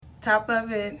Top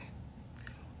of it.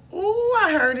 Ooh,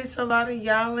 I heard it's a lot of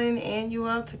Yailin,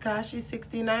 Anuel, Tekashi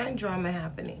 69 drama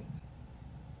happening.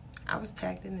 I was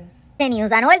tagged in this.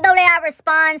 News. Anuel AA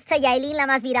responds to Yailin la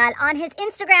más viral on his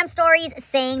Instagram stories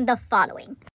saying the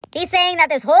following. He's saying that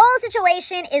this whole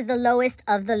situation is the lowest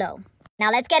of the low. Now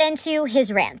let's get into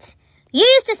his rant. You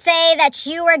used to say that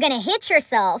you were going to hit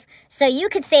yourself, so you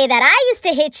could say that I used to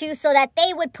hit you so that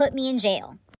they would put me in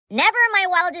jail. Never in my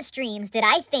wildest dreams did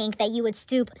I think that you would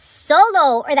stoop so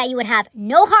low or that you would have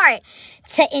no heart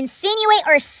to insinuate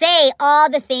or say all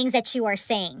the things that you are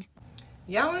saying.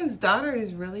 Yellen's daughter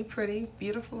is really pretty,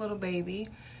 beautiful little baby.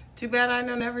 Too bad I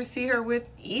don't ever see her with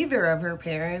either of her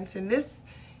parents. And this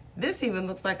even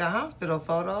looks like a hospital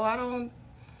photo.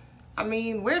 I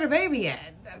mean, where the baby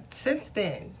at since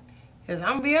then? Because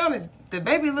I'm going to be honest, the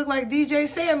baby looked like DJ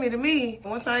Sammy to me.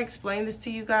 Once I explain this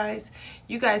to you guys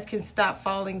can stop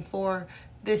falling for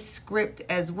this script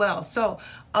as well. So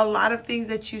a lot of things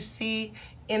that you see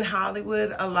in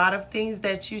Hollywood, a lot of things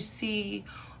that you see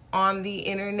on the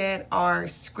internet are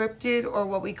scripted, or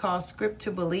what we call script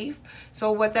to belief.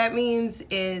 So what that means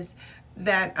is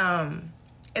that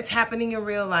it's happening in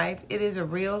real life. It is a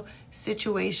real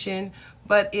situation,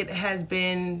 but it has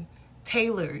been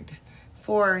tailored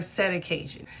for said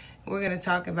occasion. We're going to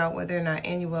talk about whether or not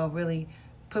Anuel really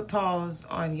put pause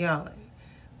on Yailin,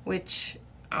 which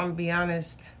I'm going to be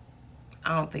honest,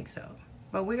 I don't think so.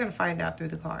 But we're going to find out through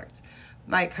the cards.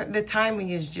 Like, the timing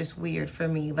is just weird for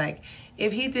me. Like,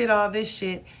 if he did all this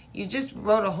shit, you just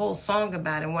wrote a whole song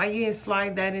about it. Why you didn't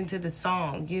slide that into the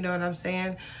song? You know what I'm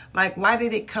saying? Like, why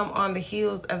did it come on the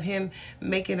heels of him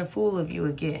making a fool of you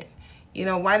again? You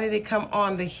know, why did it come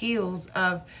on the heels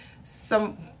of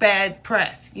some bad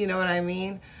press? You know what I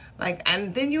mean? Like,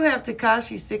 and then you have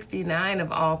Tekashi 69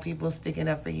 of all people sticking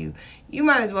up for you. You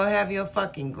might as well have your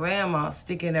fucking grandma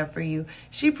sticking up for you.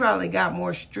 She probably got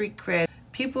more street cred.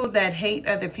 People that hate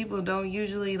other people don't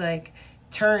usually, like,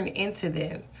 turn into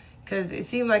them. Because it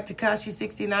seemed like Tekashi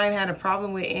 69 had a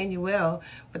problem with Anuel,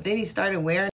 but then he started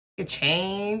wearing a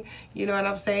chain. You know what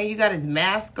I'm saying? You got his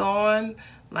mask on.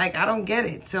 Like, I don't get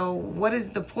it. So what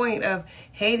is the point of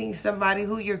hating somebody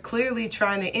who you're clearly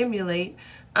trying to emulate,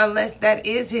 unless that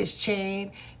is his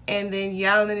chain? And then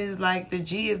Yailin is like the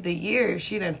G of the year.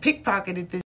 She done pickpocketed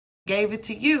this, gave it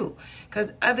to you.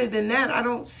 Because other than that, I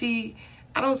don't see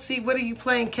what are you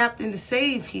playing Captain to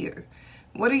Save here?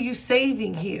 What are you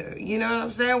saving here? You know what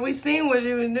I'm saying? We seen what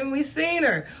she was doing. We seen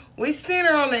her. We seen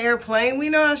her on the airplane. We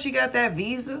know how she got that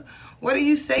visa. What are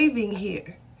you saving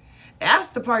here? That's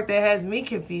the part that has me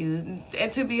confused.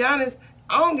 And to be honest,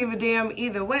 I don't give a damn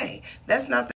either way. That's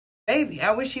not the baby.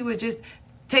 I wish he would just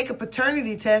take a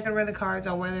paternity test and run the cards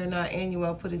on whether or not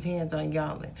Anuel put his hands on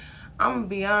Yailin. I'm going to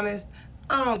be honest,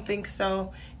 I don't think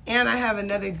so. And I have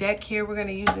another deck here. We're going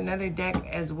to use another deck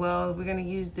as well. We're going to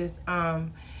use this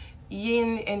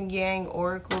Yin and Yang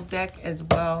Oracle deck as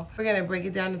well. We're going to break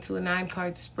it down into a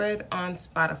 9-card spread on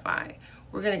Spotify.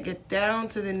 We're going to get down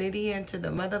to the nitty and to the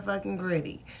motherfucking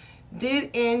gritty.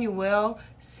 Did Anuel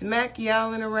smack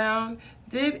Yailin around?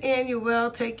 Did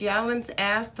Anuel take Yailin's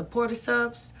ass to Porta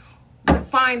Subs? We'll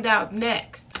find out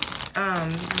next.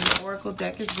 This is an Oracle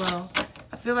deck as well.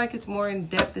 I feel like it's more in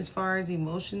depth as far as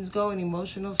emotions go and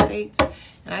emotional states.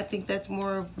 And I think that's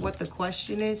more of what the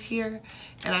question is here.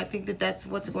 And I think that that's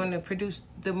what's going to produce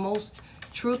the most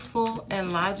truthful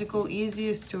and logical,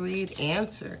 easiest to read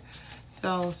answer.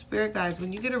 So, Spirit Guides,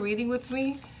 when you get a reading with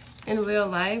me in real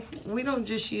life, we don't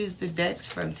just use the decks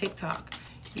from TikTok.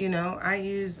 You know, I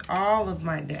use all of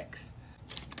my decks.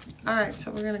 All right,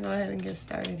 so we're going to go ahead and get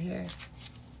started here.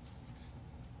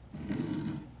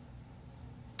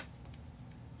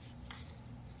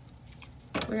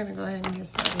 We're going to go ahead and get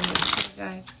started here, Spirit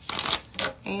Guides,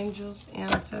 angels,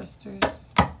 ancestors.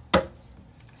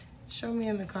 Show me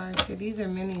in the cards here. These are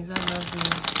minis. I love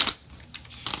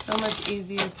these. So much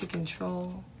easier to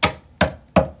control.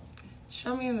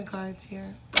 Show me in the cards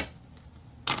here.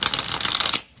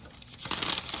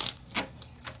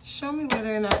 Show me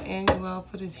whether or not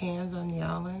Anuel put his hands on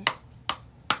Yailin.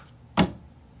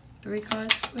 3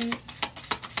 cards, please.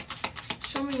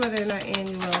 Show me whether or not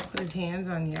Anuel put his hands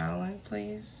on Yailin,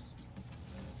 please.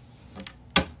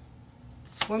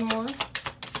 1 more.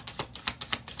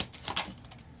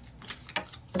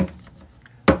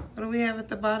 What do we have at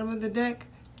the bottom of the deck?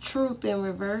 Truth in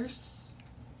reverse.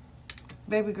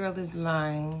 Baby girl is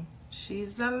lying.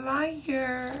 She's a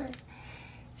liar.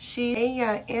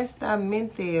 Ella está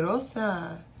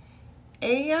mentirosa.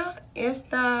 Ella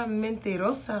está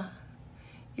mentirosa.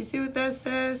 You see what that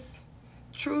says?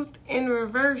 Truth in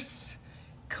reverse.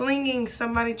 Clinging,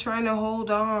 somebody trying to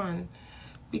hold on.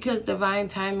 Because divine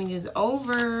timing is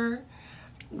over.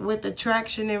 with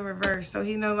attraction in reverse. So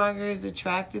he no longer is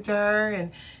attracted to her,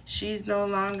 and she's no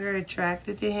longer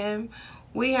attracted to him.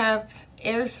 We have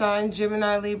air sign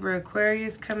Gemini, Libra,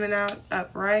 Aquarius coming out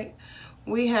upright.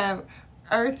 We have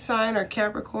earth sign or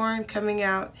Capricorn coming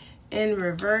out in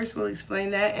reverse. We'll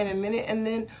explain that in a minute. And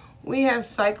then we have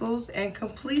cycles and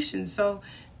completion. So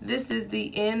this is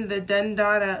the end, the done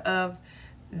data of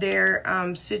their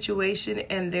situation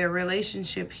and their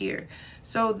relationship here.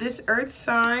 So this earth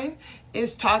sign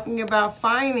is talking about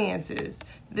finances.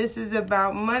 This is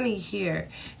about money here.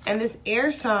 And this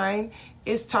air sign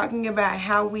is talking about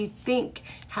how we think,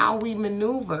 how we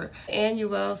maneuver.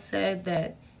 Anuel said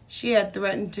that she had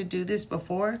threatened to do this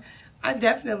before. I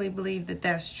definitely believe that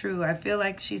that's true. I feel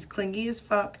like she's clingy as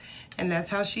fuck, and that's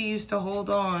how she used to hold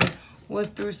on, was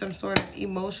through some sort of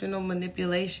emotional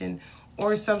manipulation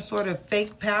or some sort of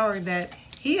fake power that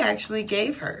he actually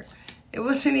gave her. It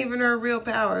wasn't even her real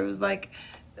power. It was like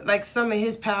some of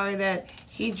his power that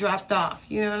he dropped off.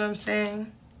 You know what I'm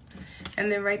saying? And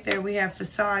then right there we have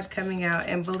facade coming out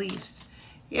and beliefs.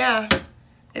 Yeah,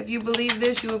 if you believe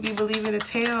this, you will be believing a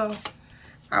tale.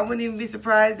 I wouldn't even be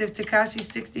surprised if Tekashi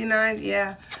 69,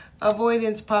 yeah,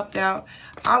 avoidance popped out.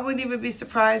 I wouldn't even be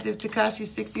surprised if Tekashi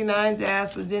 69's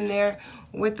ass was in there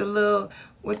with the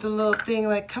little thing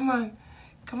like, come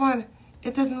on,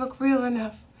 it doesn't look real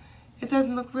enough. It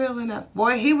doesn't look real enough.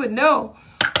 Boy, he would know.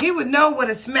 He would know what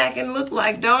a smacking looked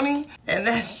like, don't he? And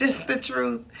that's just the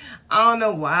truth. I don't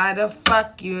know why the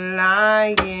fuck you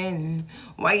lying.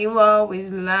 Why you always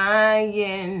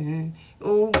lying?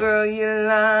 Ooh, girl, you're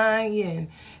lying.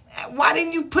 Why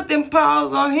didn't you put them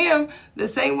paws on him the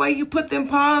same way you put them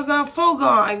paws on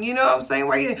Fogon? You know what I'm saying?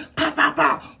 Why you didn't pow, pow,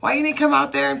 pow? Why you didn't come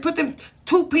out there and put them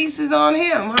 2 pieces on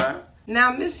him, huh?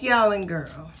 Now, Miss Yailin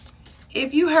girl,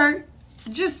 if you hurt,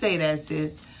 just say that,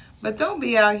 sis. But don't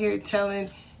be out here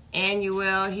telling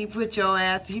Anuel he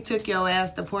took your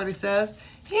ass to Porter Subs.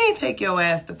 He ain't take your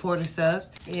ass to Porter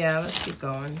Subs. Yeah, let's keep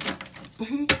going.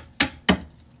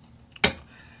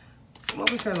 What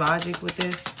was her logic with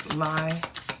this lie?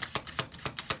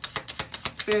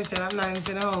 Spirit said, I'm not even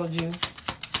gonna hold you.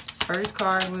 First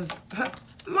card was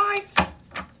lies.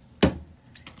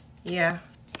 Yeah,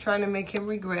 trying to make him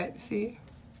regret, see?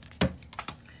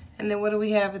 And then what do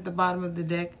we have at the bottom of the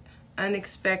deck?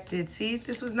 Unexpected. See,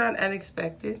 this was not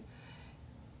unexpected.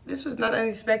 This was not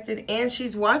unexpected. And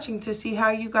she's watching to see how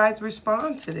you guys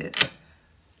respond to this.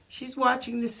 She's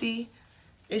watching to see,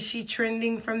 is she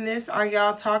trending from this? Are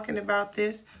y'all talking about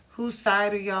this? Whose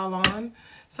side are y'all on?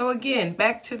 So again,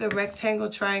 back to the rectangle,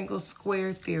 triangle,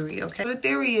 square theory, okay? The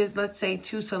theory is, let's say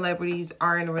 2 celebrities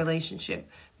are in a relationship,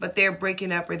 but they're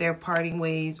breaking up or they're parting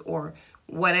ways or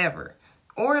whatever.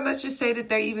 Or let's just say that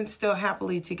they're even still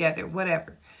happily together,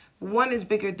 whatever. One is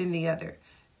bigger than the other.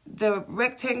 The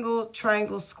rectangle,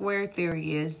 triangle, square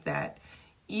theory is that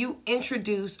you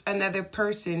introduce another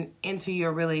person into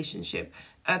your relationship,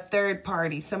 a third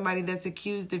party, somebody that's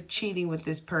accused of cheating with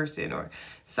this person, or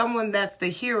someone that's the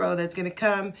hero that's going to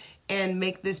come and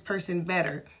make this person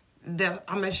better. I'm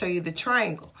going to show you the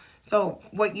triangle. So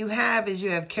what you have is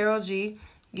you have Karol G,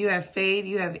 you have Fade,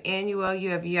 you have Anuel, you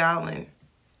have Yailin.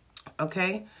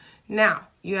 Okay? Now,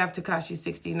 you have Tekashi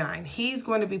 69. He's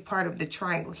going to be part of the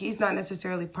triangle. He's not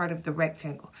necessarily part of the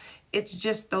rectangle. It's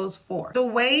just those 4. The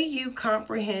way you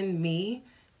comprehend me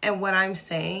and what I'm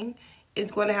saying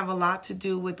is going to have a lot to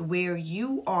do with where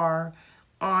you are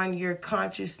on your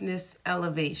consciousness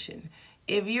elevation.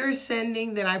 If you're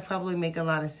ascending, then I probably make a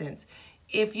lot of sense.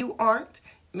 If you aren't,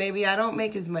 maybe I don't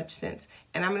make as much sense.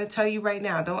 And I'm going to tell you right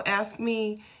now, don't ask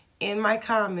me in my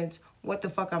comments what the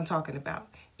fuck I'm talking about.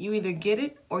 You either get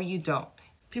it or you don't.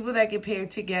 People that get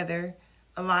paired together,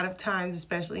 a lot of times,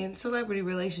 especially in celebrity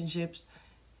relationships,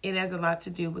 it has a lot to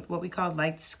do with what we call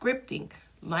light scripting.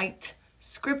 Light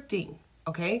scripting,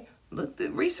 okay?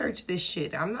 Research this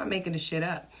shit. I'm not making this shit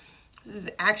up. This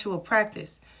is actual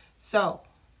practice. So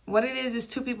what it is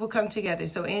 2 people come together.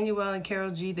 So Anuel and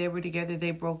Karol G, they were together.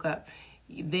 They broke up.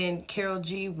 Then Karol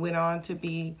G went on to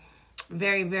be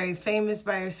very, very famous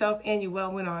by herself.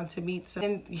 Anuel went on to meet some,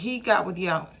 and he got with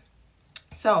Yailin.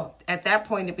 So at that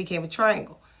point, it became a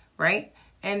triangle, right?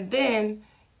 And then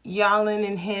Yailin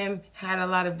and him had a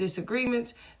lot of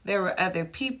disagreements. There were other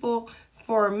people.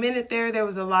 For a minute there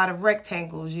was a lot of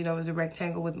rectangles. You know, it was a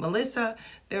rectangle with Melissa.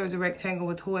 There was a rectangle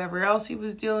with whoever else he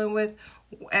was dealing with.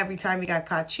 Every time he got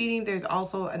caught cheating, there's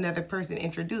also another person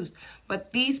introduced.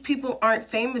 But these people aren't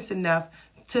famous enough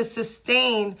to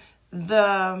sustain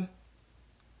the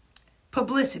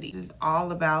publicity. This is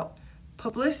all about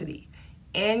publicity.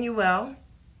 Anuel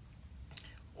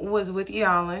was with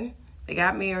Yailin. They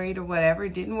got married or whatever.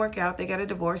 It didn't work out. They got a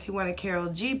divorce. He wanted Carol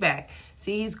G back.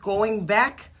 See, he's going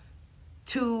back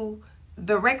to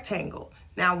the rectangle.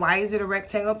 Now, why is it a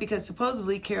rectangle? Because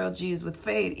supposedly Carol G is with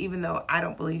Fade, even though I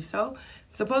don't believe so.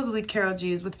 Supposedly Carol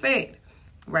G is with Fade,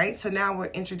 right? So now we're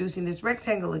introducing this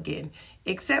rectangle again,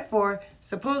 except for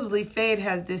supposedly Fade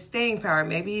has this staying power.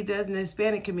 Maybe he does in the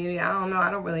Hispanic community. I don't know.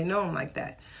 I don't really know him like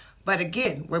that. But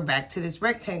again, we're back to this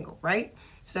rectangle, right?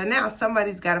 So now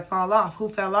somebody's got to fall off. Who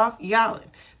fell off? Yailin.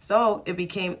 So it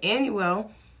became Anuel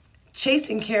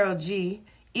chasing Carol G,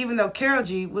 even though Carol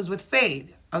G was with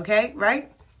Fade, okay,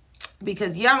 right?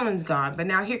 Because Yailin's gone. But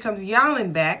now here comes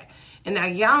Yailin back. And now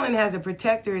Yailin has a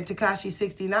protector in Tekashi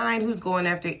 69 who's going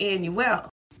after Anuel.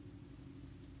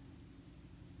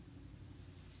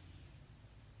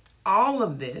 All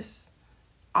of this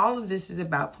is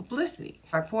about publicity.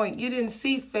 My point, you didn't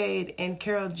see Fade and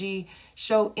Carol G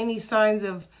show any signs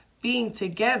of being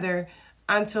together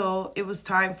until it was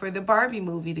time for the Barbie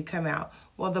movie to come out.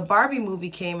 Well, the Barbie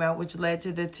movie came out, which led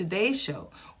to the Today Show,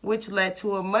 which led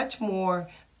to a much more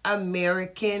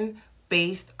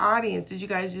American-based audience. Did you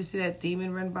guys just see that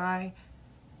demon run by?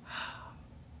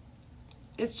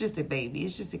 It's just a baby.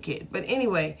 It's just a kid. But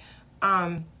anyway,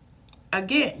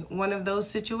 again, one of those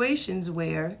situations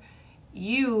where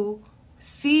you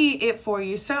see it for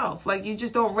yourself. Like, you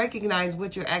just don't recognize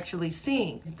what you're actually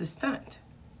seeing. It's the stunt.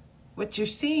 What you're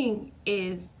seeing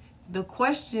is the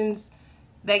questions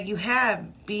that you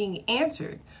have being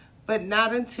answered, but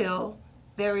not until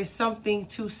there is something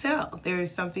to sell. There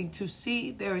is something to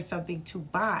see. There is something to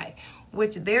buy,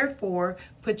 which therefore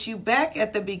puts you back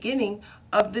at the beginning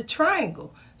of the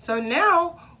triangle. So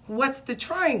now, what's the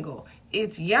triangle?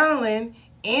 It's Yailin,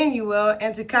 Anuel,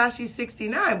 and Tekashi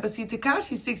 69. But see,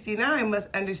 Tekashi 69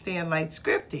 must understand light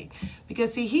scripting,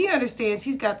 because see, he understands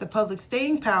he's got the public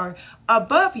staying power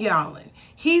above Yailin.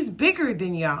 He's bigger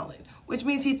than Yailin, which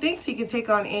means he thinks he can take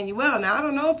on Anuel. Now, I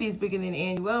don't know if he's bigger than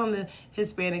Anuel in the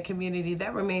Hispanic community.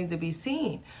 That remains to be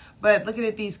seen. But looking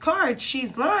at these cards,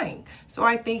 she's lying. So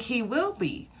I think he will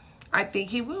be. I think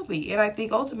he will be. And I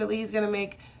think ultimately he's going to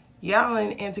make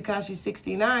Yailin and Tekashi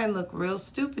 69 look real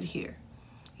stupid here.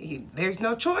 There's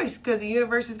no choice, because the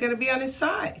universe is going to be on his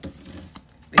side.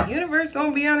 The universe is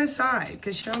going to be on his side.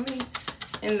 Because show me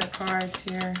in the cards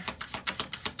here.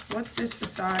 What's this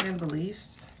facade and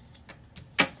beliefs?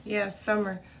 Yeah,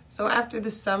 summer. So after the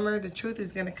summer, the truth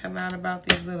is going to come out about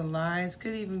these little lies.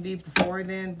 Could even be before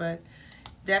then, but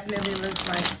definitely looks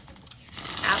like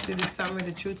after the summer,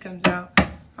 the truth comes out.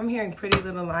 I'm hearing Pretty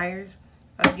Little Liars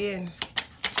again.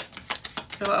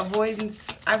 So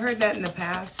avoidance, I've heard that in the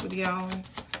past with y'all.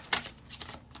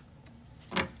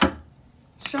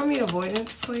 Show me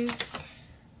avoidance, please.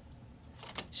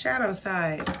 Shadow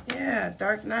side. Yeah,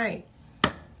 dark night.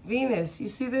 Venus, you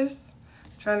see this?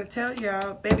 Trying to tell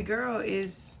y'all, baby girl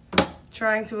is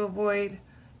trying to avoid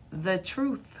the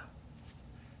truth.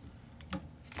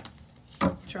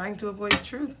 Trying to avoid the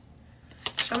truth.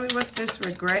 Show me what's this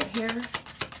regret here.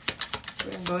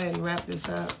 We're going to go ahead and wrap this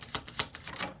up.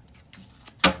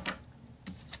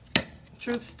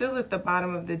 Truth still at the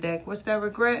bottom of the deck. What's that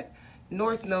regret?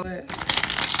 North Node.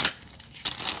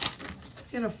 Let's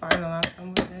get a final outcome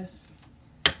with this.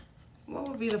 What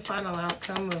would be the final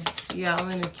outcome of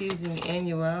Yailin accusing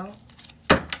Anuel?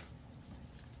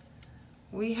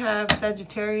 We have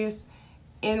Sagittarius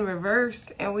in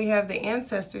reverse, and we have the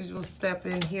ancestors will step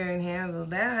in here and handle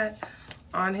that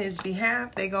on his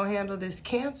behalf. They gonna handle this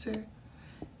Cancer.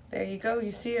 There you go.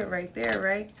 You see it right there,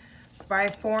 right? By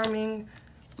forming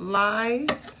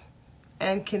lies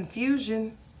and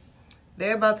confusion.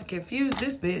 They're about to confuse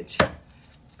this bitch.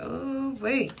 Oh,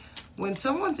 wait. When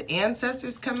someone's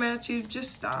ancestors come at you,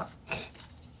 just stop.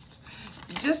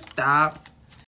 Just stop.